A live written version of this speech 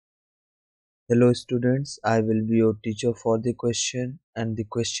Hello students, I will be your teacher for the question, and the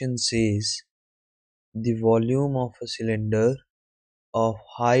question says the volume of a cylinder of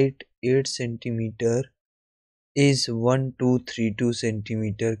height 8 cm is 1232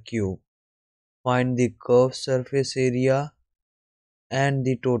 cm cube. Find the curved surface area and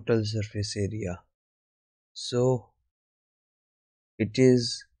the total surface area. So it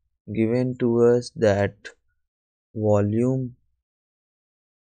is given to us that volume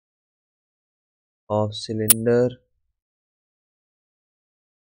of cylinder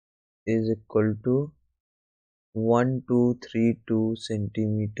is equal to 1232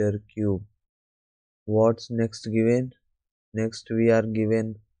 cm cube. What's next given? Next we are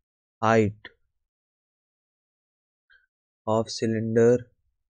given height of cylinder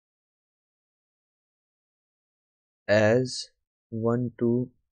as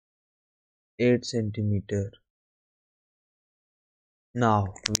 128 centimeter.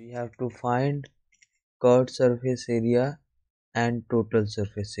 Now we have to find curved surface area and total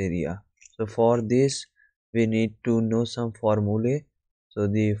surface area. So for this we need to know some formulae. So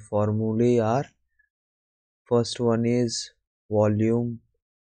the formulae are, first one is volume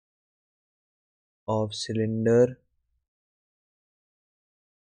of cylinder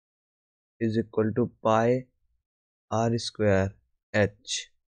is equal to pi r square h,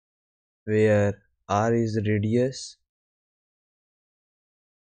 where r is radius,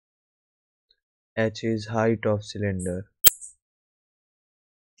 h is height of cylinder.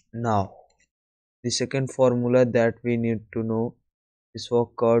 Now the second formula that we need to know is for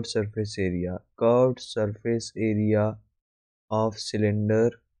curved surface area. Curved surface area of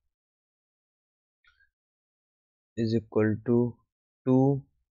cylinder is equal to 2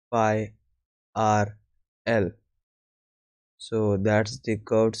 pi r l. So that's the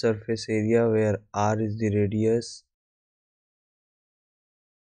curved surface area where r is the radius,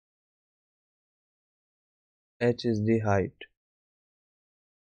 h is the height.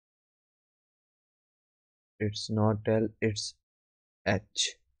 It's not l, it's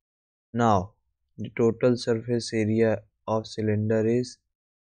h. Now the total surface area of cylinder is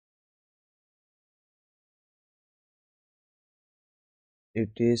it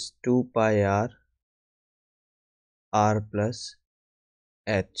is 2 pi r plus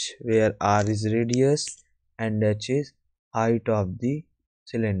h, where r is radius and h is height of the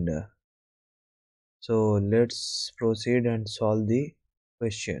cylinder. So let's proceed and solve the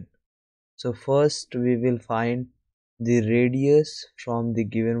question. So first we will find the radius from the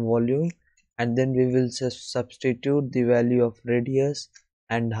given volume, and then we will substitute the value of radius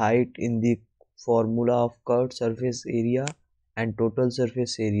and height in the formula of curved surface area and total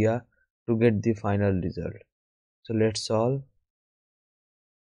surface area to get the final result. So let's solve.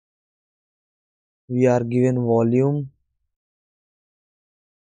 We are given volume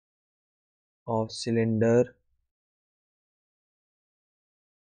of cylinder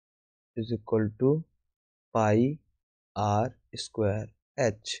is equal to pi r square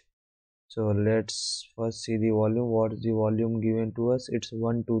h. So let's first see the volume. What is the volume given to us? It's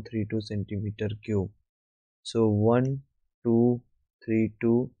 1232 centimeter cube. So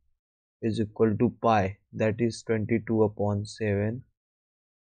 1232 is equal to pi, that is 22 upon 7.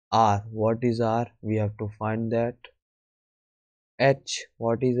 R, what is R? We have to find that. H,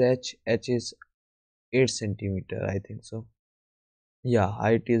 what is H? H is 8 centimeter, I think so. Yeah,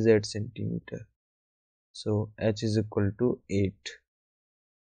 height is 8 centimeter. So H is equal to 8.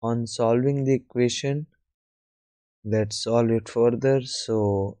 On solving the equation, let's solve it further.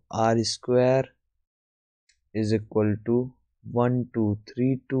 So R square is equal to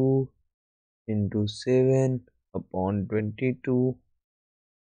 1232 into 7 upon 22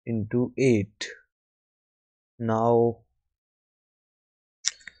 into 8. Now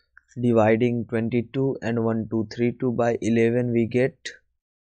dividing 22 and 1232 by 11, we get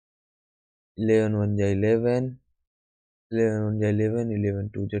 11 1 ja 11, 11 1 ja 11, 11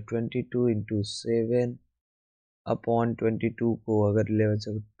 2 ja 22 into 7 upon 22 को अगर 11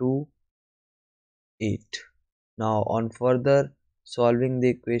 से 2 8. Now on further solving the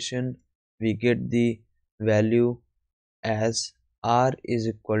equation, we get the value as r is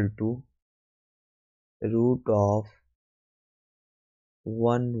equal to root of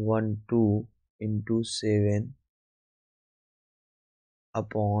 112 into 7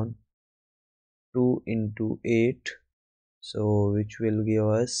 upon 2 into 8, so which will give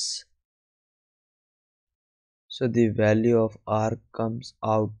us, so the value of r comes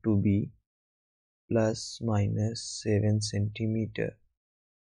out to be plus minus 7 centimeter.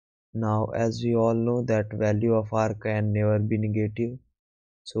 Now as we all know that value of r can never be negative,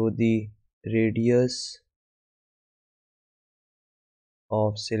 so the radius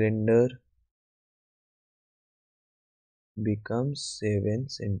of cylinder becomes 7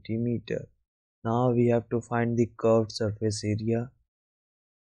 centimeter. Now we have to find the curved surface area.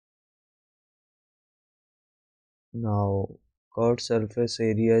 Now curved surface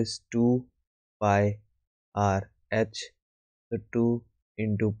area is 2 pi r h. So 2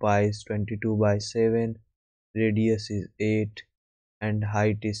 into pi is 22 by 7, radius is 8 and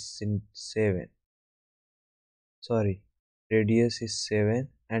height is 7. Sorry, radius is 7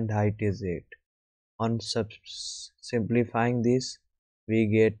 and height is 8. On simplifying this, we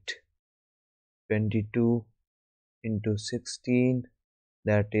get 22 into 16,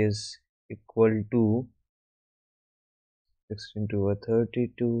 that is equal to 16 to a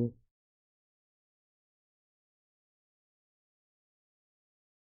 32,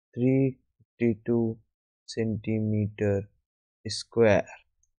 352 centimeter square.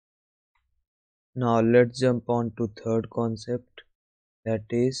 Now let's jump on to third concept, that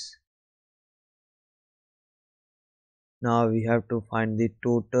is, now we have to find the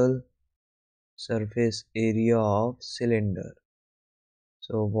total surface area of cylinder.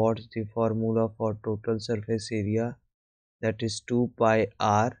 So what's the formula for total surface area? That is 2 pi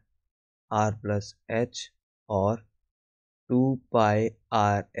r plus h, or 2 pi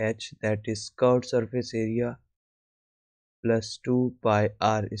r h, that is curved surface area, plus 2 pi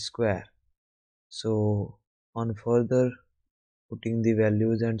r square. So on further putting the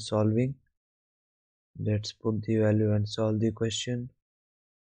values and solving, let's put the value and solve the question.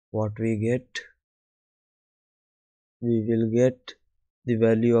 What we get? We will get the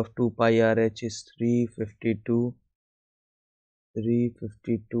value of 2 pi r h is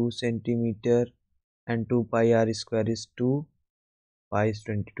 352 centimeter, and 2 pi r square is 2, pi is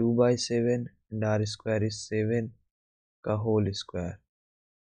 22 by 7 and r square is 7 ka whole square.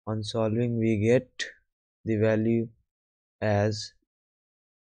 On solving we get the value as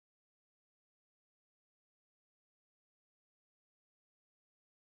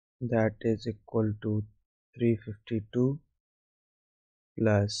that is equal to 352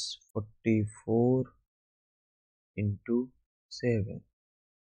 plus 44 into 7.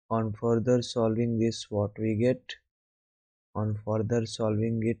 On further solving this, what we get? On further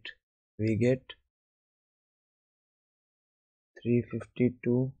solving it, we get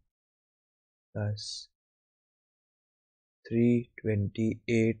 352 plus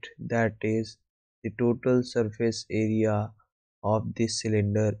 328, that is the total surface area of this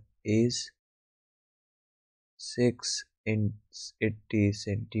cylinder is 680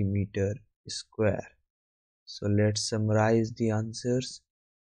 centimeter square. So let's summarize the answers.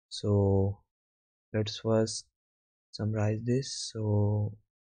 So let's first summarize this. So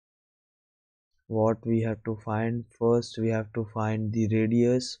what we have to find? First we have to find the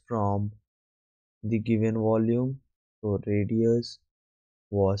radius from the given volume. So radius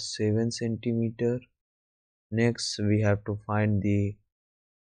was 7 centimeter. Next we have to find the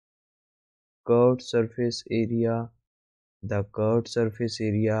curved surface area. The curved surface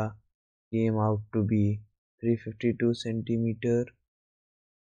area came out to be 352 centimeter.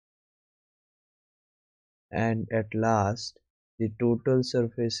 And at last the total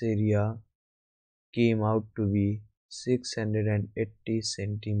surface area came out to be 680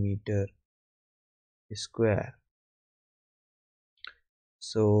 centimeter square.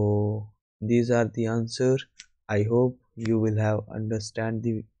 So these are the answer. I hope you will have understand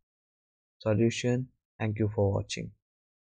the solution. Thank you for watching.